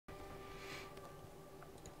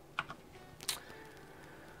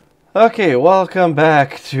Okay, welcome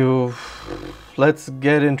back to Let's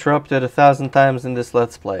Get Interrupted 1,000 times in this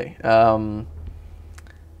Let's Play. I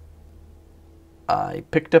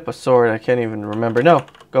picked up a sword, I can't even remember. No,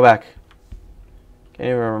 go back. Can't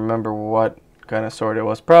even remember what kind of sword it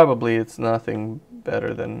was. Probably it's nothing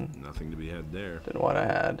better than... Nothing to be had there. Than what I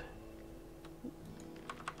had.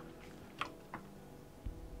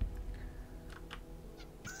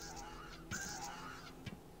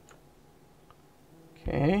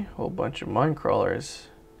 Okay, whole bunch of mine crawlers.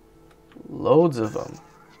 Loads of them.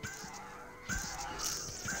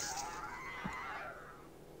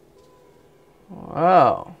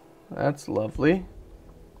 Wow, that's lovely.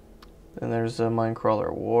 And there's a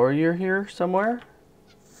minecrawler warrior here somewhere.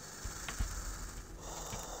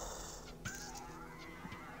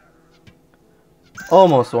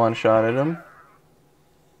 Almost one-shotted him.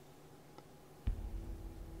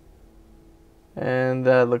 And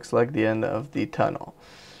that looks like the end of the tunnel.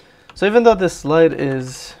 So even though this slide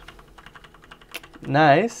is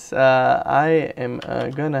nice, I am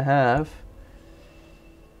gonna have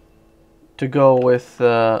to go with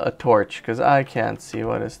a torch, because I can't see.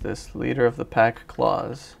 What is this? Leader of the Pack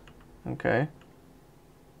Claws. Okay.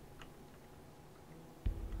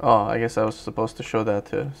 Oh, I guess I was supposed to show that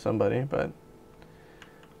to somebody, but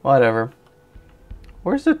whatever.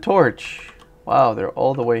 Where's the torch? Wow, they're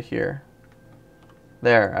all the way here.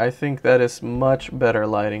 There, I think that is much better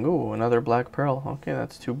lighting. Ooh, another black pearl. Okay,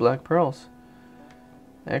 that's 2 black pearls.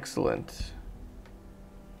 Excellent.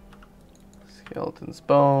 Skeleton's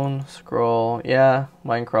bone, scroll. Yeah,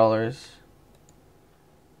 mine crawlers.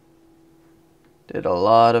 Did a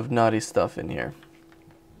lot of naughty stuff in here.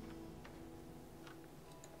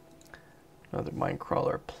 Another mine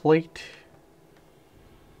crawler plate.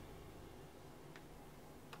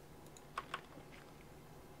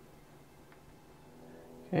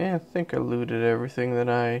 Okay, I think I looted everything that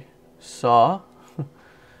I saw.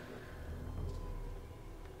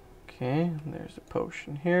 Okay, there's a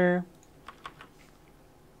potion here.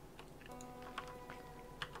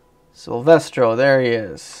 Silvestro, there he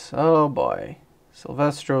is. Oh boy.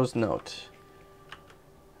 Silvestro's note.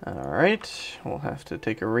 Alright, we'll have to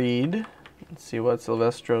take a read and see what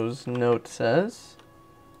Silvestro's note says.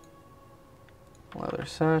 Leather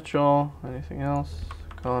satchel, anything else?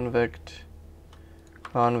 Convict.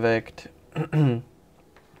 Convict.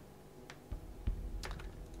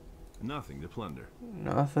 Nothing to plunder.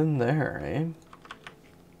 Nothing there, eh?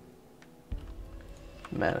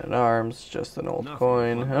 Man at arms, just an old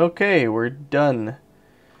coin. Okay, we're done.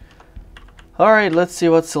 Alright, let's see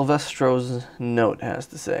what Silvestro's note has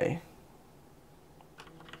to say.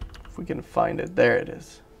 If we can find it. There it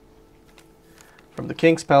is. From the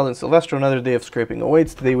King's Paladin Silvestro, another day of scraping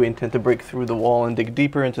awaits. Today we intend to break through the wall and dig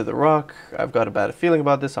deeper into the rock. I've got a bad feeling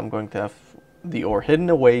about this. I'm going to have the ore hidden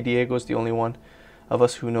away. Diego's the only one of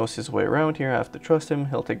us who knows his way around here. I have to trust him.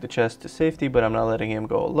 He'll take the chest to safety, but I'm not letting him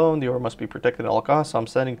go alone. The ore must be protected at all costs, so I'm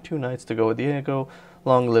sending 2 knights to go with Diego.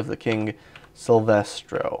 Long live the King,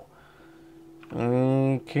 Silvestro.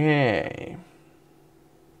 Okay.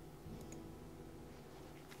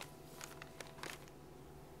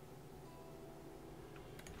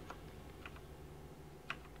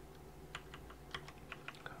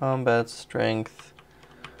 Combat strength.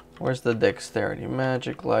 Where's the dexterity?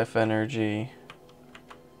 Magic, life energy.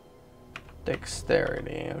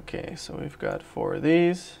 Dexterity. Okay, so we've got 4 of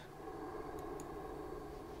these.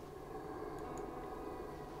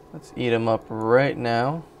 Let's eat them up right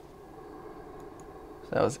now. So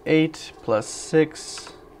that was 8 plus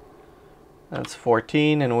 6. That's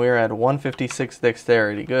 14, and we're at 156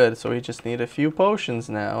 dexterity. Good, so we just need a few potions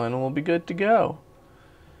now, and we'll be good to go.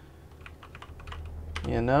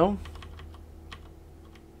 You know?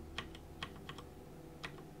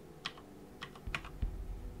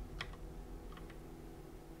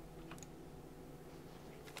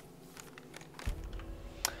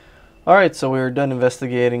 Alright, so we're done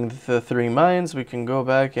investigating the 3 mines. We can go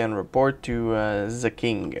back and report to the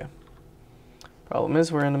king. Problem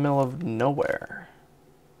is, we're in the middle of nowhere.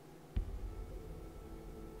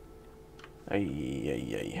 Ay,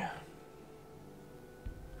 ay, ay.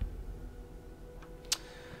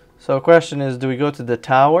 So the question is, do we go to the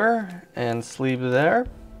tower and sleep there?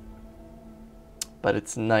 But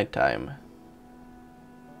it's nighttime.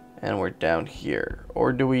 And we're down here.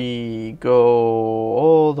 Or do we go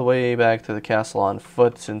all the way back to the castle on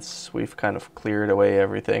foot, since we've kind of cleared away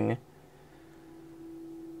everything?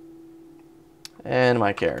 And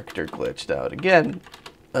my character glitched out again.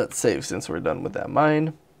 Let's save since we're done with that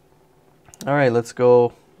mine. Alright, let's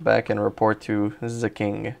go back and report to the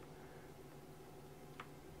king.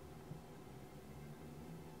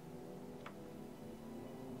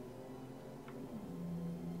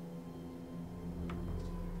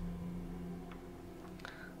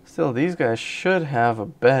 Still, these guys should have a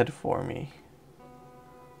bed for me.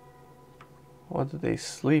 What do they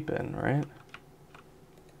sleep in, right?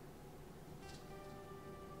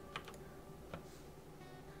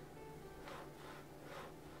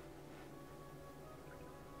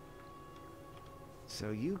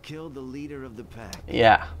 So you killed the leader of the pack?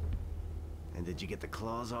 Yeah. And did you get the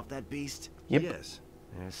claws off that beast? Yep. Yes.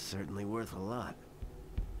 They're certainly worth a lot.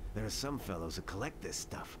 There are some fellows who collect this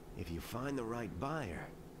stuff. If you find the right buyer,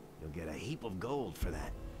 you'll get a heap of gold for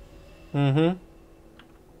that. Mm-hmm.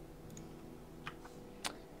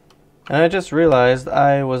 And I just realized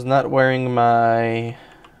I was not wearing my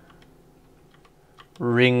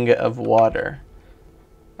ring of water.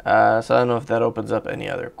 So I don't know if that opens up any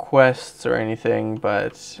other quests or anything,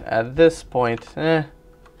 but at this point, I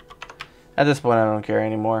don't care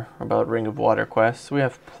anymore about Ring of Water quests. We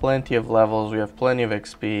have plenty of levels, we have plenty of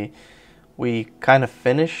XP. We kind of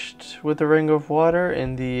finished with the Ring of Water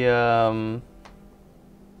in the,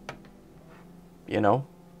 in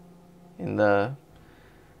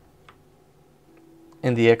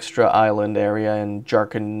the extra island area in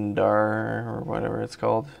Jarkandar, or whatever it's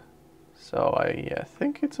called. So I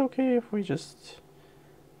think it's okay if we just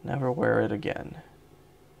never wear it again.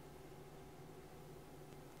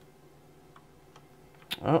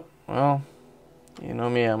 Oh, well, you know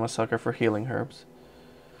me, I'm a sucker for healing herbs.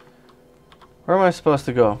 Where am I supposed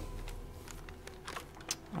to go?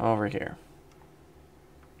 Over here.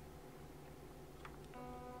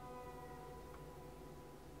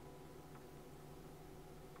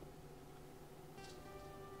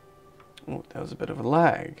 Oh, that was a bit of a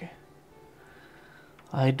lag.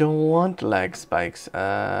 I don't want lag spikes.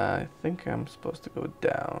 I think I'm supposed to go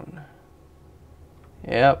down.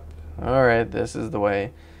 Yep. Alright, this is the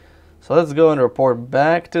way. So let's go and report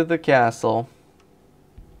back to the castle.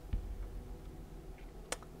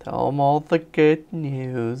 Tell them all the good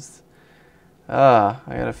news. I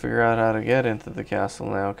gotta figure out how to get into the castle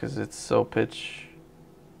now, because it's so pitch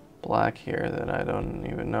black here that I don't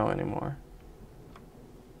even know anymore.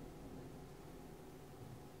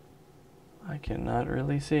 I cannot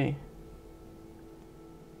really see.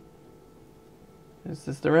 Is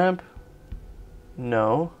this the ramp?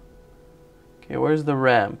 No. Okay, where's the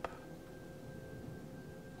ramp?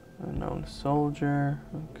 Unknown soldier.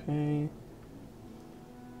 Okay.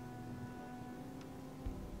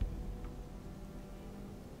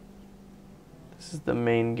 This is the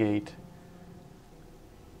main gate.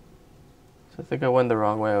 So I think I went the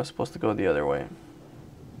wrong way. I was supposed to go the other way.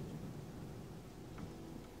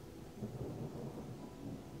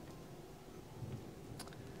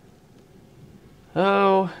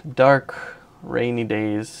 Oh, dark, rainy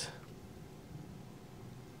days.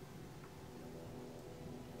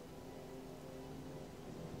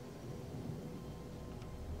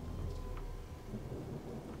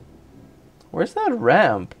 Where's that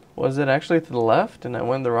ramp? Was it actually to the left and I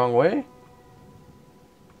went the wrong way?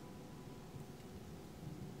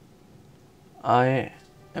 I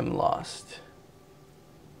am lost.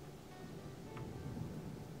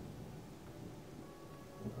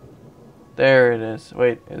 There it is.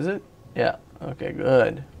 Wait, is it? Yeah. Okay,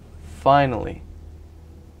 good. Finally.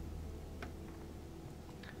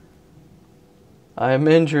 I am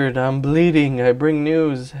injured. I'm bleeding. I bring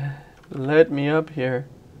news. Let me up here.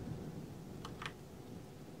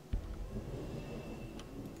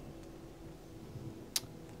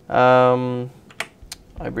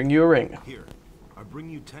 I bring you a ring. Here, I bring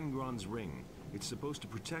you Tengron's ring. It's supposed to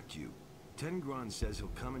protect you. Tengron says he'll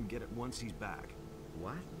come and get it once he's back.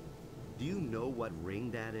 What? Do you know what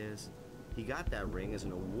ring that is? He got that ring as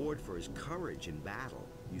an award for his courage in battle.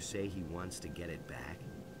 You say he wants to get it back?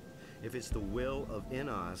 If it's the will of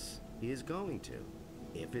Innos, he is going to.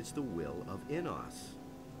 If it's the will of Innos.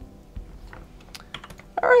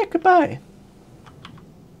 Alright, goodbye.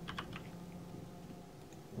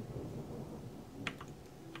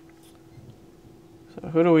 So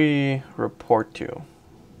who do we report to?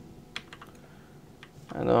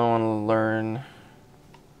 I don't want to learn,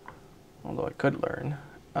 although I could learn.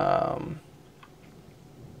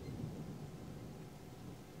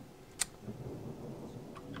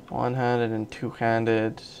 One-handed and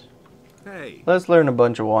two-handed. Hey, Let's learn a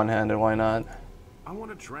bunch of one-handed, why not? I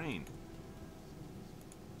want to train.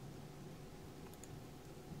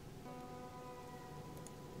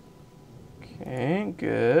 Okay,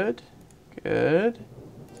 good. Good.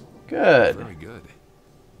 Good. Very good.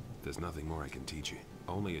 There's nothing more I can teach you.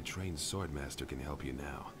 Only a trained swordmaster can help you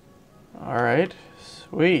now. Alright,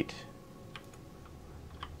 sweet.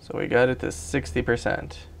 So we got it to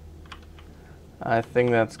 60%. I think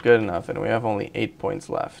that's good enough, and we have only 8 points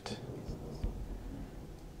left.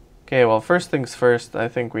 Okay, well, first things first, I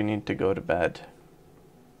think we need to go to bed.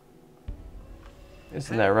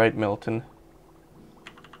 Isn't that right, Milton?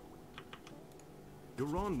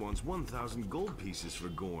 Garon wants 1,000 gold pieces for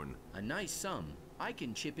Gorn. A nice sum. I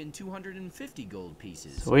can chip in 250 gold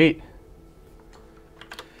pieces. Sweet.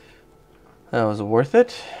 That was worth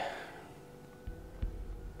it.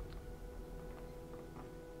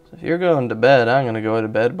 So if you're going to bed, I'm going to go to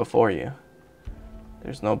bed before you.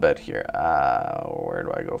 There's no bed here. Where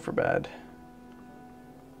do I go for bed?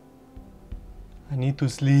 I need to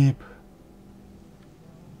sleep.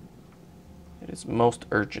 It is most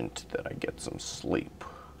urgent that I get some sleep.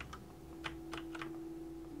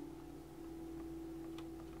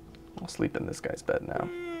 I'll sleep in this guy's bed now.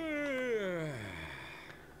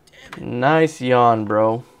 Nice yawn,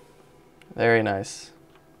 bro. Very nice.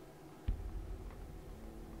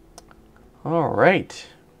 All right.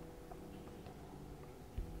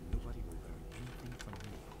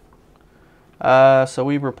 So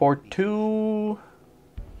we report to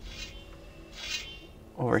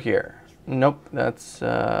over here. Nope, that's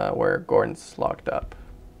where Gordon's locked up.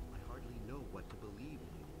 I hardly know what to believe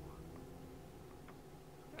anymore.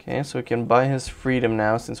 Okay, so we can buy his freedom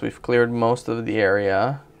now since we've cleared most of the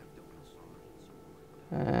area.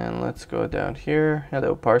 And let's go down here.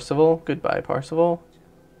 Hello, Parsival. Goodbye, Parsival.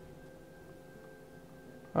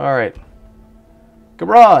 Alright.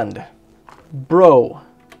 Gabrand! Bro.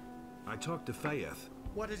 I talked to Fayeth.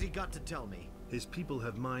 What has he got to tell me? His people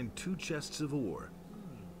have mined 2 chests of ore.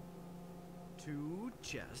 2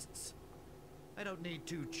 chests? I don't need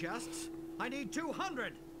 2 chests. I need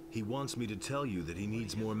 200! He wants me to tell you that he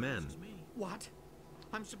needs more men. What?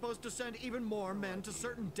 I'm supposed to send even more men to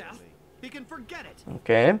certain death? He can forget it!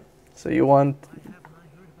 Okay. So you want...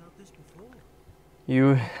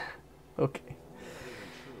 You... Okay.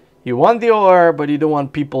 You want the ore, but you don't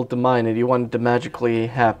want people to mine it. You want it to magically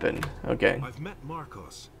happen. Okay. I've met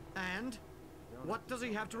Marcos. And? What does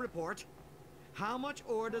he have to report? How much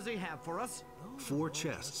ore does he have for us? 4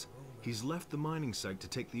 chests. He's left the mining site to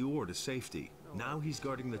take the ore to safety. Now he's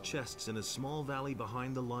guarding the chests in a small valley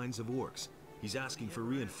behind the lines of orcs. He's asking for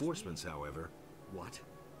reinforcements, however. What?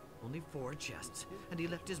 Only 4 chests, and he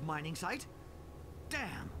left his mining site?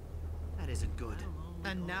 Damn! That isn't good.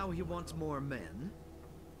 And now he wants more men?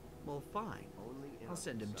 Well, fine. I'll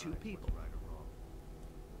send him 2 people.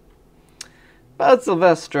 About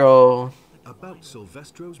Silvestro. About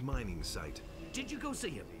Silvestro's mining site. Did you go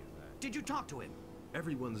see him? Did you talk to him?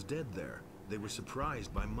 Everyone's dead there. They were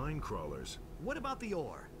surprised by mine crawlers. What about the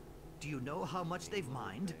ore? Do you know how much they've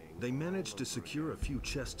mined? They managed to secure a few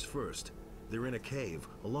chests first. They're in a cave,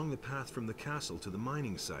 along the path from the castle to the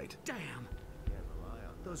mining site. Damn!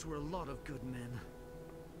 Those were a lot of good men.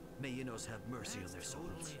 May Enos have mercy on their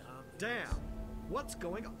souls. Damn! What's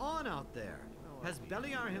going on out there? Has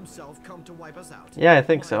Beliar himself come to wipe us out? Yeah, I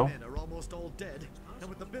think My so. men are almost all dead, and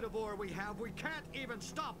with the bit of ore we have, we can't even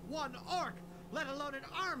stop one orc, let alone an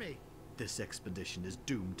army! This expedition is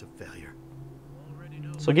doomed to failure.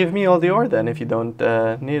 So give me all the ore then if you don't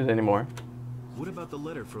need it anymore. What about the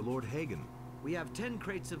letter for Lord Hagen? We have 10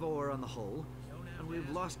 crates of ore on the hull, and we've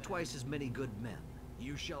lost twice as many good men.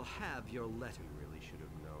 You shall have your letter.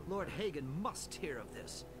 Lord Hagen must hear of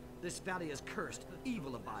this. This valley is cursed.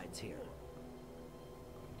 Evil abides here.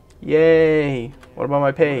 Yay! What about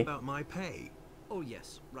my pay? What about my pay? Oh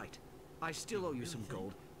yes, right. I still owe you some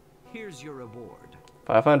gold. Here's your reward.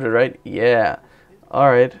 500, right? Yeah.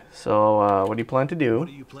 Alright, so what do you plan to do? What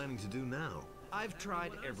are you planning to do now? I've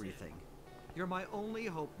tried everything. You're my only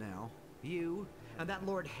hope now. You and that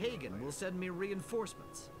Lord Hagen will send me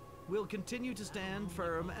reinforcements. We'll continue to stand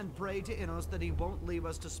firm and pray to Enos that he won't leave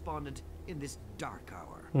us despondent in this dark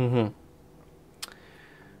hour. Mm-hmm.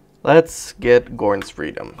 Let's get Gorn's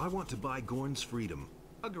freedom. I want to buy Gorn's freedom.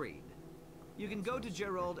 Agreed. You can go to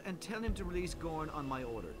Gerald and tell him to release Gorn on my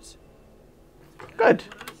orders. Good.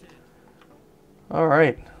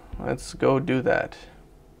 Alright, let's go do that.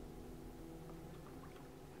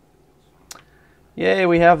 Yay,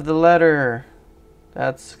 we have the letter.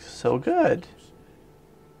 That's so good.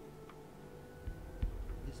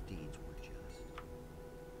 His deeds were just.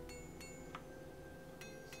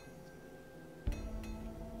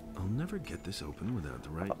 I'll never get this open without the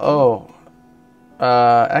right... Oh.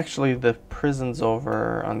 Actually, the prison's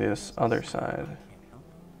over on this other side.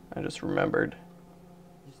 I just remembered.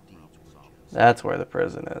 His deeds were just. That's where the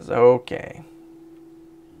prison is. Okay.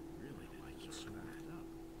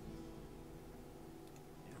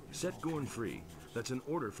 Set Gorn free. That's an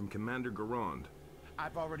order from Commander Garand.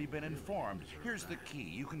 I've already been informed. Here's the key.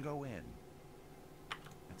 You can go in.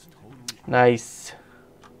 That's totally... Nice.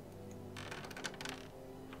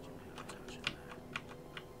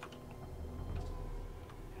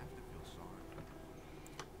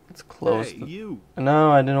 Let's close Hey, the... you!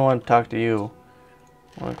 No, I didn't want to talk to you.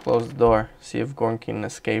 I want to close the door. See if Gorn can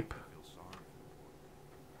escape.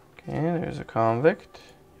 Okay, there's a convict.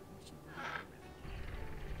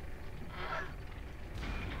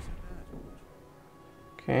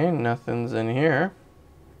 Okay, nothing's in here.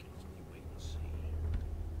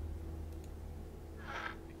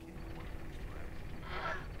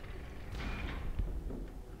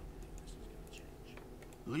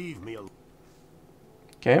 Leave me alone.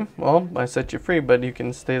 Okay, well, I set you free, but you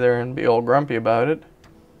can stay there and be all grumpy about it.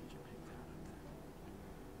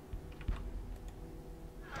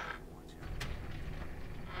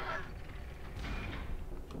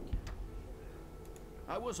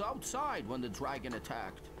 I was outside when the dragon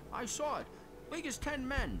attacked. I saw it. Big as 10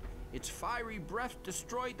 men. Its fiery breath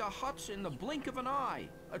destroyed the huts in the blink of an eye.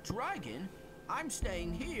 A dragon? I'm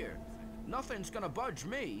staying here. Nothing's gonna budge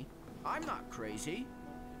me. I'm not crazy.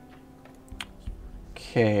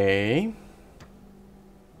 Okay.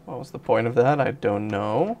 What was the point of that? I don't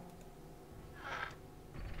know.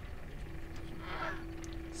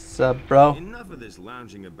 Sup, bro? Enough of this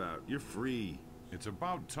lounging about. You're free. It's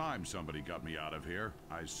about time somebody got me out of here.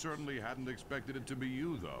 I certainly hadn't expected it to be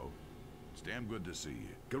you, though. It's damn good to see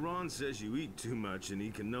you. Garan says you eat too much and he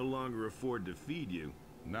can no longer afford to feed you.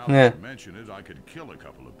 Now Yeah. that you mention it, I could kill a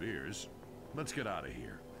couple of beers. Let's get out of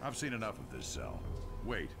here. I've seen enough of this cell.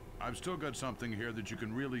 Wait, I've still got something here that you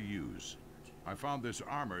can really use. I found this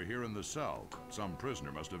armor here in the cell. Some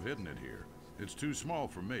prisoner must have hidden it here. It's too small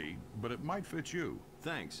for me, but it might fit you.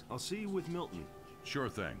 Thanks. I'll see you with Milton. Sure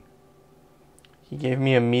thing. He gave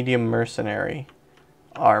me a medium mercenary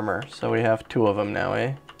armor, so we have 2 of them now,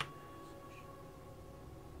 eh?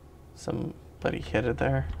 Somebody hit it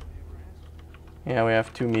there. Yeah, we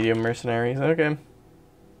have 2 medium mercenaries. Okay.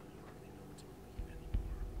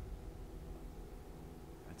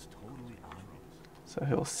 So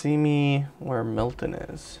he'll see me where Milton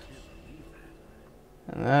is.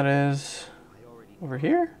 And that is over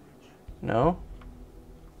here? No.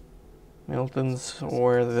 Milton's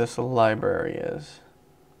where this library is.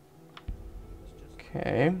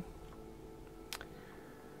 Okay.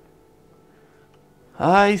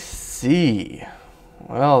 I see.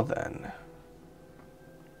 Well then.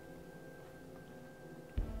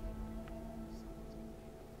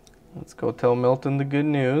 Let's go tell Milton the good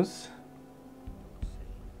news.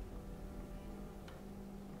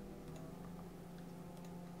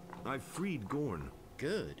 I've freed Gorn.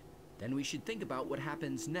 Good. Then we should think about what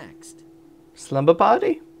happens next. Slumber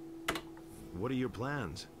party? What are your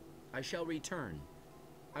plans? I shall return.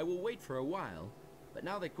 I will wait for a while, but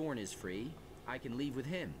now that Gorn is free, I can leave with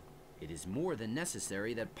him. It is more than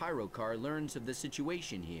necessary that Pyrokar learns of the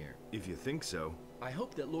situation here. If you think so. I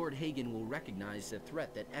hope that Lord Hagen will recognize the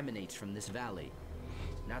threat that emanates from this valley.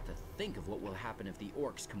 Not to think of what will happen if the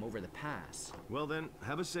orcs come over the pass. Well then,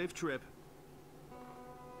 have a safe trip.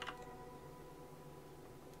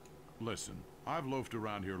 Listen, I've loafed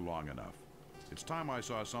around here long enough. It's time I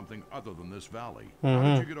saw something other than this valley. How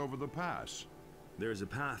did you get over the pass? There's a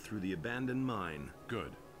path through the abandoned mine.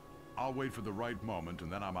 Good. I'll wait for the right moment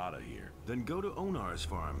and then I'm out of here. Then go to Onar's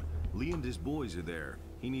farm. Lee and his boys are there.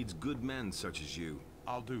 He needs good men such as you.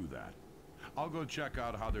 I'll do that. I'll go check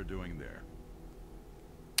out how they're doing there.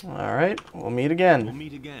 Alright, we'll meet We'll again.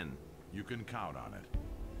 meet again. You can count on it.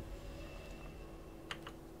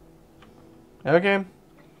 Okay.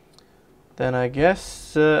 Then I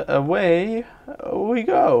guess away we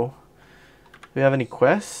go. Do we have any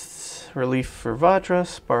quests? Relief for Vatra,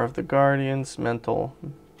 Spar of the Guardians, Mental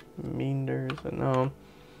Meanders, no.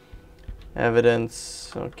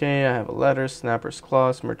 Evidence, okay, I have a letter, Snapper's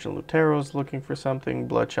Claws, Merchant Lutero's looking for something,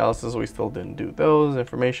 Blood Chalices, we still didn't do those,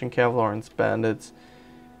 Information, Kevlar's Bandits.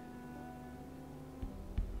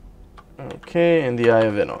 Okay, and the Eye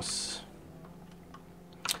of Innos.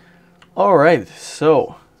 Alright,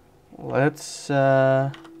 so let's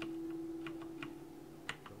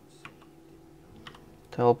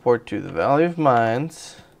teleport to the Valley of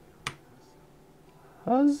Mines.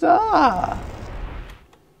 Huzzah!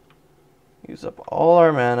 Use up all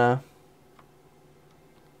our mana.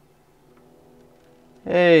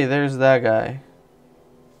 Hey, there's that guy.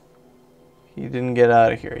 He didn't get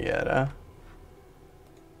out of here yet, huh?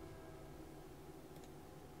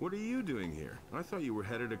 What are you doing here? I thought you were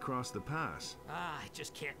headed across the pass. I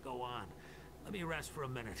just can't go on. Let me rest for a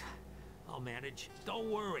minute. I'll manage.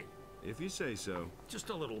 Don't worry. If you say so. Just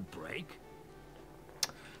a little break.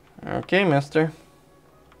 Okay, mister.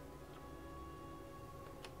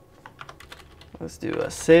 Let's do a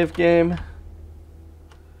save game.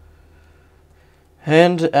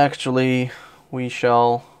 And actually, we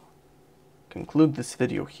shall conclude this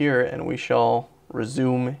video here and we shall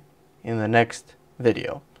resume in the next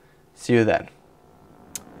video. See you then.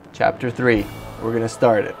 Chapter 3. We're going to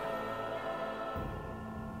start it.